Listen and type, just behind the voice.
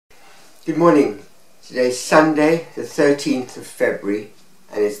Good morning. Today's Sunday, the 13th of February,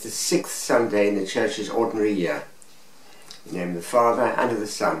 and it's the 6th Sunday in the Church's ordinary year. In the name of the Father, and of the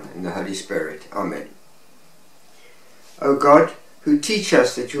Son, and the Holy Spirit. Amen. O God, who teach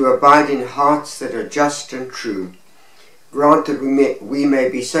us that you abide in hearts that are just and true, grant that we may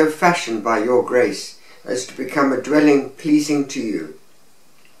be so fashioned by your grace as to become a dwelling pleasing to you.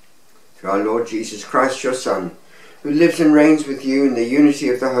 Through our Lord Jesus Christ, your Son, who lives and reigns with you in the unity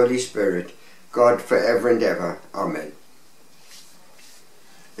of the Holy Spirit, God for ever and ever. Amen.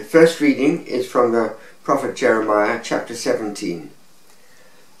 The first reading is from the prophet Jeremiah, chapter 17.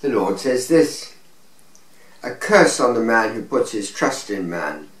 The Lord says this: "A curse on the man who puts his trust in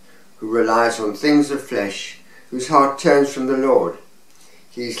man, who relies on things of flesh, whose heart turns from the Lord.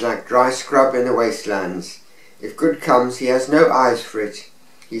 He is like dry scrub in the wastelands. If good comes, he has no eyes for it.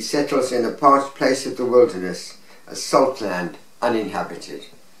 He settles in a parched place of the wilderness, a salt land uninhabited."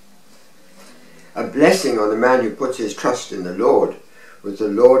 A blessing on the man who puts his trust in the Lord, with the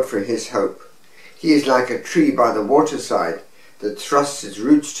Lord for his hope. He is like a tree by the waterside that thrusts its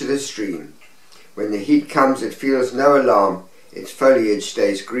roots to the stream. When the heat comes, it feels no alarm. Its foliage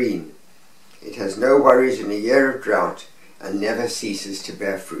stays green. It has no worries in a year of drought and never ceases to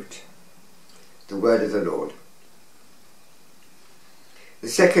bear fruit. The word of the Lord. The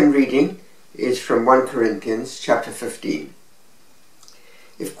second reading is from 1 Corinthians chapter 15.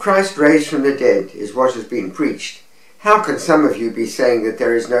 If Christ raised from the dead is what has been preached, how can some of you be saying that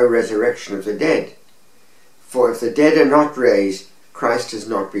there is no resurrection of the dead? For if the dead are not raised, Christ has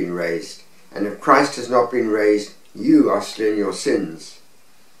not been raised. And if Christ has not been raised, you are still in your sins.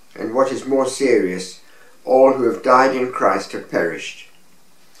 And what is more serious, all who have died in Christ have perished.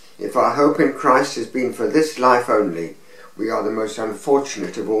 If our hope in Christ has been for this life only, we are the most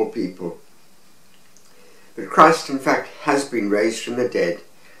unfortunate of all people. But Christ in fact has been raised from the dead,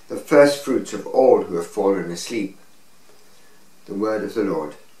 the first fruits of all who have fallen asleep. The word of the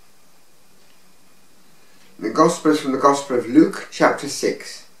Lord. The Gospel is from the Gospel of Luke, chapter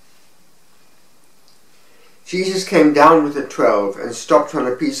 6. Jesus came down with the 12 and stopped on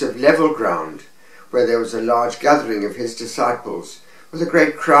a piece of level ground where there was a large gathering of his disciples, with a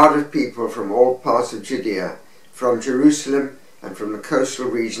great crowd of people from all parts of Judea, from Jerusalem and from the coastal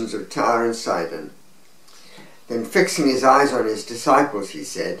regions of Tyre and Sidon. Then fixing his eyes on his disciples, he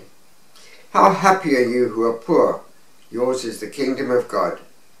said, "How happy are you who are poor! Yours is the kingdom of God.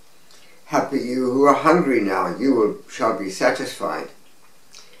 Happy you who are hungry now, you shall be satisfied.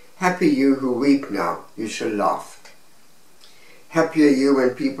 Happy you who weep now, you shall laugh. Happy are you when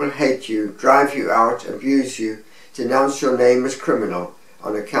people hate you, drive you out, abuse you, denounce your name as criminal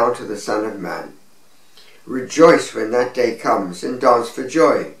on account of the Son of Man. Rejoice when that day comes and dance for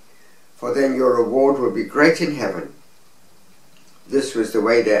joy, for then your reward will be great in heaven. This was the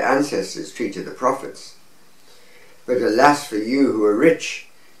way their ancestors treated the prophets. But alas for you who are rich,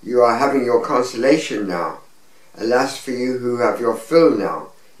 you are having your consolation now. Alas for you who have your fill now,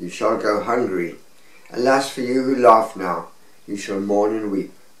 you shall go hungry. Alas for you who laugh now, you shall mourn and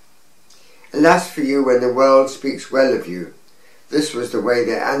weep. Alas for you when the world speaks well of you. This was the way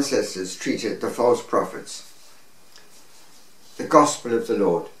their ancestors treated the false prophets." The Gospel of the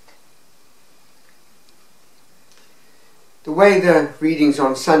Lord. The way the readings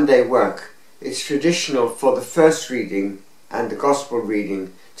on Sunday work, it's traditional for the first reading and the Gospel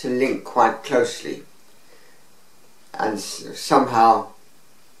reading to link quite closely. And somehow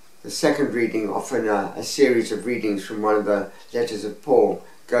the second reading, often a series of readings from one of the letters of Paul,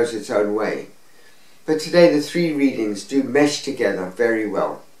 goes its own way. But today the three readings do mesh together very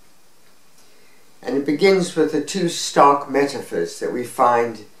well. And it begins with the two stark metaphors that we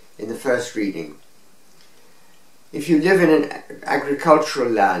find in the first reading. If you live in an agricultural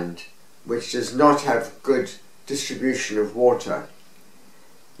land which does not have good distribution of water,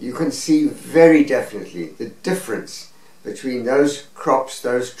 you can see very definitely the difference between those crops,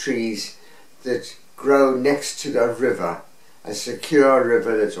 those trees that grow next to the river, a secure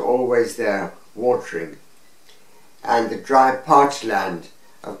river that's always there watering, and the dry parched land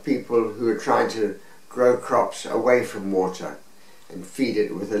of people who are trying to grow crops away from water and feed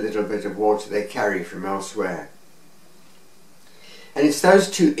it with a little bit of water they carry from elsewhere. And it's those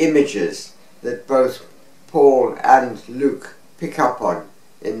two images that both Paul and Luke pick up on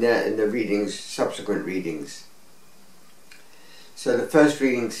in the readings, subsequent readings. So the first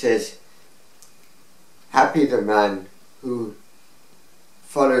reading says, "Happy the man who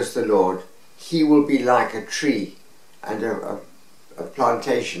follows the Lord. He will be like a tree and a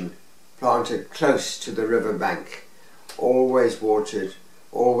plantation planted close to the river bank, always watered,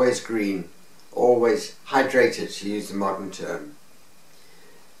 always green, always hydrated, to use the modern term."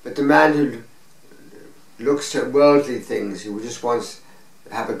 But the man who looks at worldly things, who just wants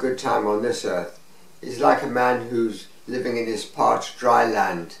to have a good time on this earth, is like a man who's living in his parched dry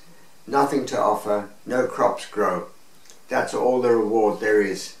land, nothing to offer, no crops grow. That's all the reward there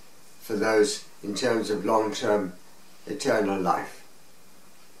is for those in terms of long-term eternal life.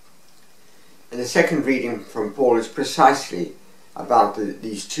 And the second reading from Paul is precisely about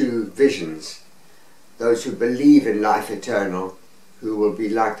these two visions. Those who believe in life eternal, who will be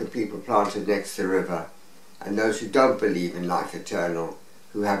like the people planted next to the river, and those who don't believe in life eternal,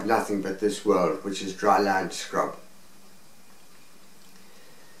 who have nothing but this world, which is dry land scrub.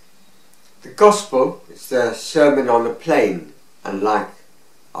 The Gospel is the Sermon on the Plain,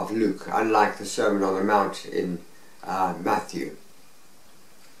 of Luke, unlike the Sermon on the Mount in Matthew.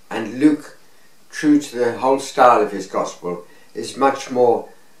 And Luke, true to the whole style of his Gospel, is much more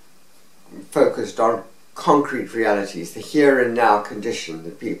focused on concrete realities, the here and now condition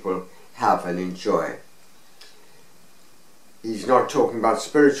that people have and enjoy. He's not talking about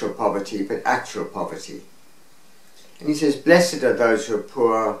spiritual poverty, but actual poverty. And he says, blessed are those who are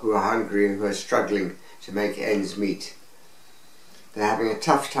poor, who are hungry, who are struggling to make ends meet. They're having a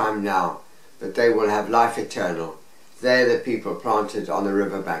tough time now, but they will have life eternal. They're the people planted on the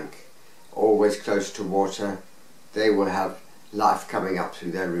riverbank, always close to water. They will have life coming up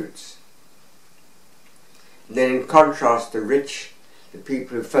through their roots. And then in contrast, the rich, the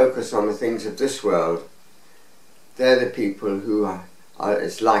people who focus on the things of this world, they're the people who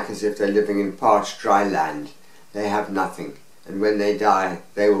it's like as if they're living in parched dry land. They have nothing, and when they die,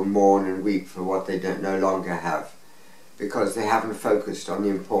 they will mourn and weep for what they no longer have, because they haven't focused on the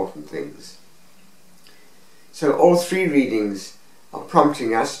important things. So all three readings are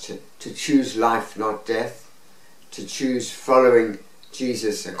prompting us to choose life, not death, to choose following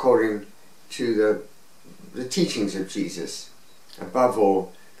Jesus according to the teachings of Jesus, above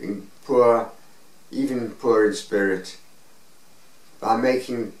all being poor, even poor in spirit, by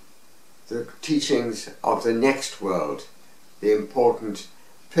making the teachings of the next world the important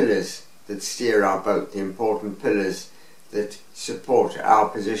pillars that steer our boat, the important pillars that support our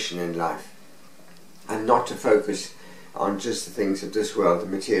position in life, and not to focus on just the things of this world, the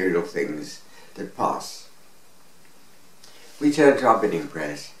material things that pass. We turn to our bidding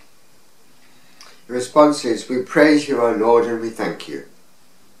prayers. The response is, we praise you, O Lord, and we thank you.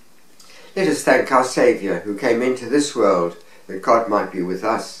 Let us thank our Saviour, who came into this world that God might be with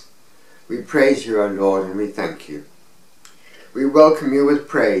us. We praise you, O Lord, and we thank you. We welcome you with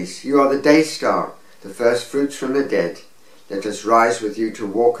praise. You are the day star, the first fruits from the dead. Let us rise with you to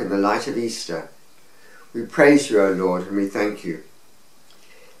walk in the light of Easter. We praise you, O Lord, and we thank you.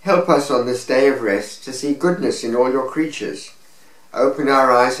 Help us on this day of rest to see goodness in all your creatures. Open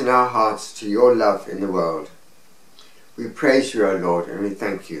our eyes and our hearts to your love in the world. We praise you, O Lord, and we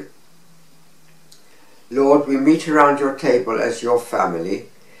thank you. Lord, we meet around your table as your family.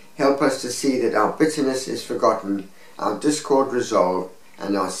 Help us to see that our bitterness is forgotten, our discord resolved,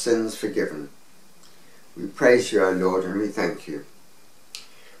 and our sins forgiven. We praise you, O Lord, and we thank you.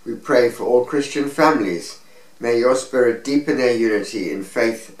 We pray for all Christian families. May your Spirit deepen their unity in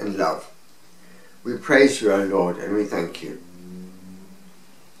faith and love. We praise you, O Lord, and we thank you.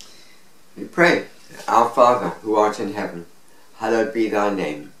 We pray, Our Father, who art in heaven, hallowed be thy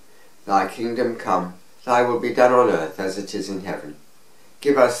name. Thy kingdom come, thy will be done on earth as it is in heaven.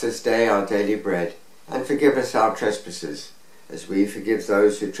 Give us this day our daily bread, and forgive us our trespasses, as we forgive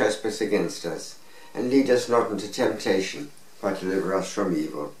those who trespass against us. And lead us not into temptation, but deliver us from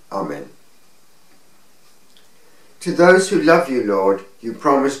evil. Amen. To those who love you, Lord, you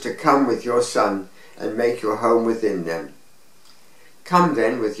promise to come with your Son and make your home within them. Come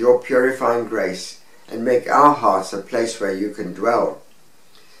then with your purifying grace, and make our hearts a place where you can dwell.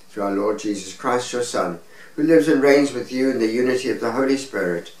 Through our Lord Jesus Christ, your Son, who lives and reigns with you in the unity of the Holy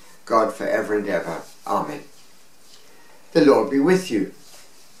Spirit, God for ever and ever. Amen. The Lord be with you.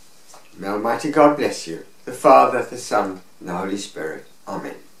 May Almighty God bless you, the Father, the Son, and the Holy Spirit.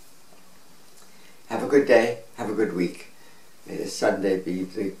 Amen. Have a good day, have a good week. May this Sunday be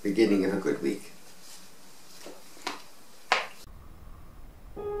the beginning of a good week.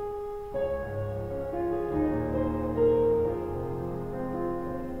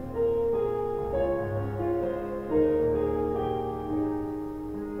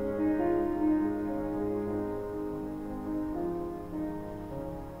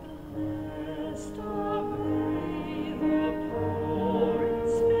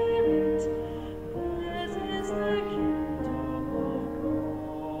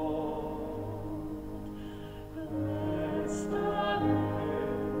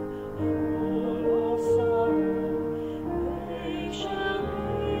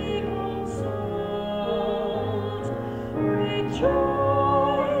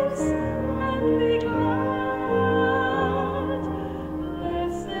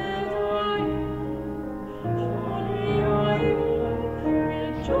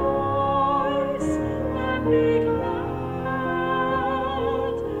 Thank you.